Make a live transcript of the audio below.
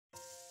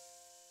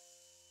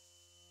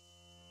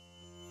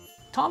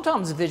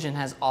TomTom's vision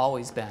has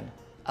always been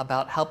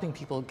about helping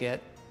people get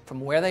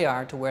from where they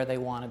are to where they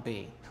want to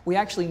be. We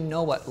actually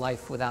know what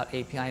life without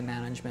API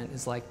management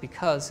is like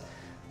because,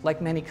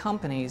 like many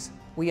companies,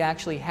 we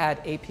actually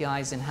had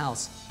APIs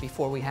in-house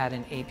before we had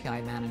an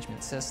API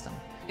management system.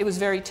 It was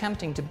very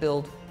tempting to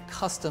build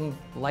custom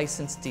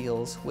license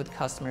deals with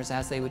customers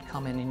as they would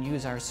come in and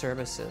use our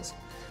services.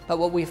 But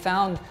what we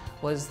found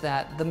was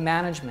that the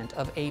management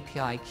of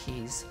API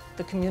keys,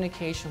 the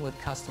communication with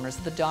customers,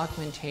 the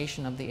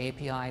documentation of the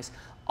APIs,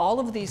 all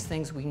of these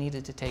things we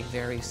needed to take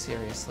very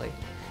seriously.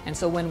 And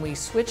so when we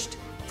switched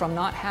from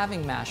not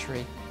having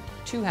Mashery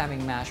to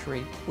having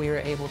Mashery, we were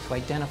able to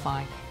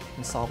identify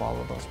and solve all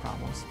of those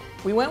problems.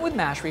 We went with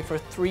Mashery for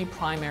three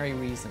primary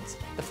reasons.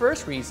 The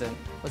first reason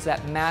was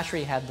that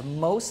Mashery had the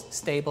most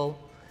stable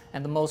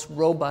and the most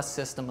robust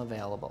system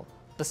available.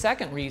 The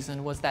second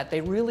reason was that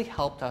they really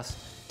helped us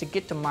to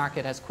get to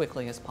market as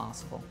quickly as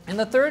possible. And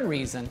the third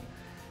reason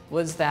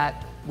was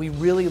that we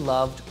really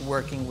loved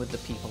working with the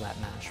people at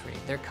Mashery.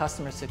 Their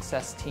customer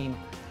success team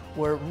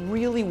were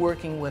really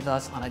working with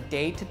us on a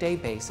day-to-day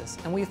basis,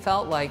 and we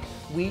felt like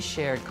we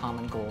shared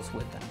common goals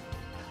with them.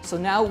 So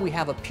now we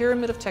have a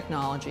pyramid of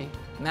technology.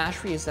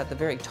 Mashery is at the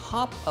very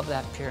top of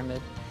that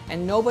pyramid,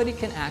 and nobody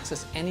can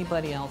access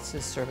anybody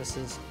else's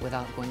services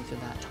without going through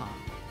that top.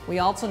 We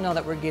also know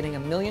that we're getting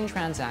 1 million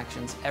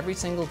transactions every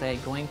single day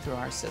going through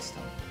our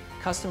system.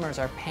 Customers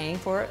are paying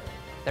for it.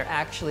 They're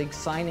actually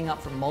signing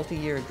up for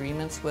multi-year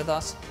agreements with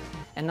us.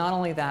 And not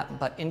only that,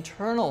 but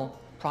internal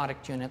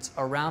product units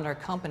around our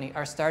company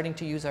are starting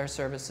to use our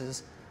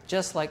services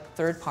just like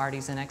third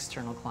parties and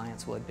external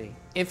clients would be.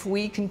 If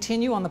we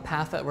continue on the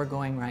path that we're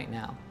going right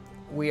now,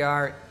 we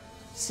are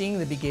seeing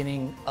the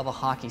beginning of a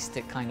hockey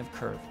stick kind of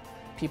curve.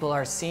 People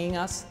are seeing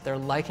us, they're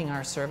liking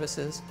our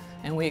services,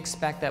 and we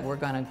expect that we're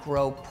going to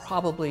grow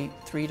probably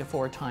 3 to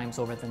 4 times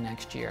over the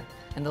next year.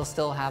 And they'll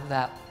still have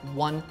that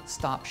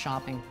one-stop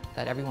shopping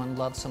that everyone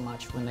loves so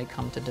much when they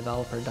come to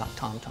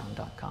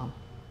developer.tomtom.com.